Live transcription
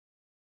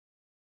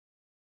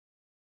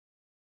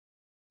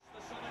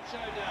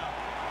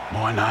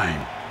My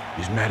name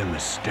is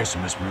Madimus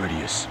Decimus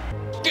Meridius.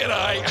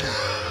 G'day!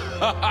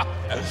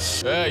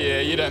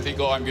 Yeah, you don't think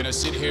I'm going to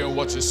sit here and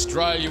watch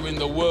Australia win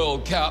the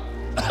World Cup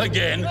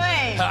again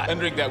and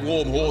drink that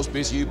warm horse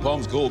piss you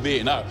Poms call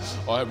beer? No,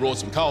 I brought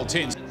some cold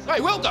tins. Hey,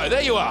 Wilco,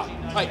 there you are.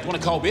 Hey, want a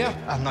cold beer?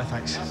 No,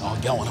 thanks. Oh,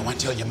 go on, I won't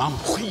tell your mum.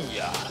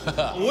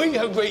 We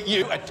have beat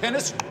you at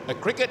tennis,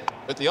 at cricket,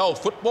 at the old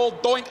football,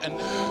 doink, and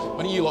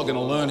when are you lot going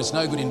to learn it's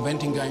no good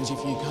inventing games if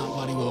you can't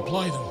bloody well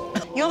play them?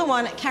 You're the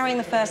one carrying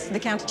the first of the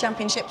county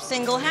championship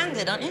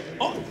single-handed, aren't you?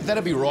 Oh,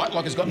 that'd be right.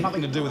 Like, it's got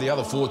nothing to do with the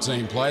other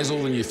 14 players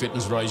or the new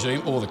fitness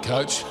regime or the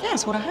coach. Yeah,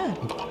 that's what I heard.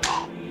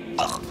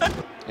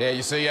 Yeah,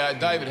 you see,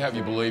 David, have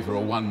you believe, are a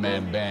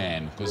one-man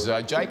band, because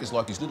Jake is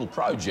like his little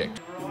project.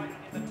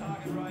 Did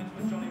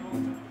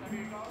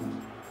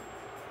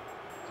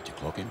you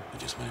clock him? He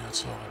just went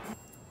outside.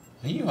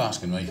 Are you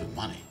asking me for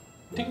money?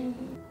 Ding.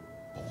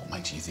 Well, what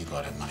makes you think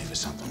I'd have money for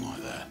something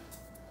like that?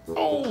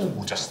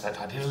 Oh, just that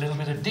I did a little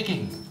bit of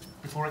digging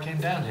before I came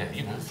down here,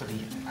 you know, for the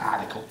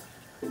article.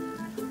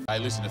 Hey,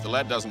 listen, if the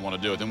lad doesn't want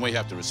to do it, then we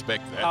have to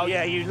respect that. Oh,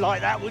 yeah, you'd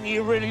like that, wouldn't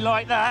you? Really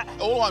like that?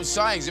 All I'm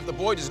saying is if the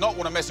boy does not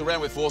want to mess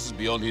around with forces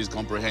beyond his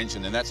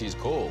comprehension, then that's his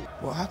call.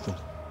 What happened?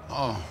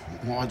 Oh,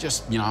 well,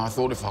 I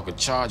thought if I could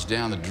charge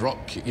down the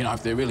drop kick,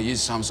 if there really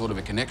is some sort of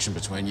a connection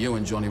between you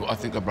and Jonny, I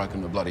think I've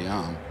broken my bloody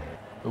arm.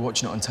 We're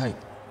watching it on tape.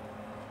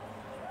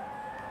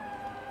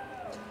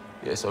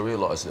 Yes, I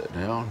realise that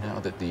now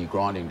that the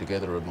grinding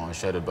together of my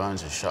shattered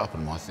bones has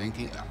sharpened my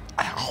thinking.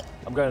 Ow.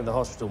 I'm going to the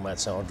hospital, Matt,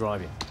 so I'll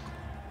drive you.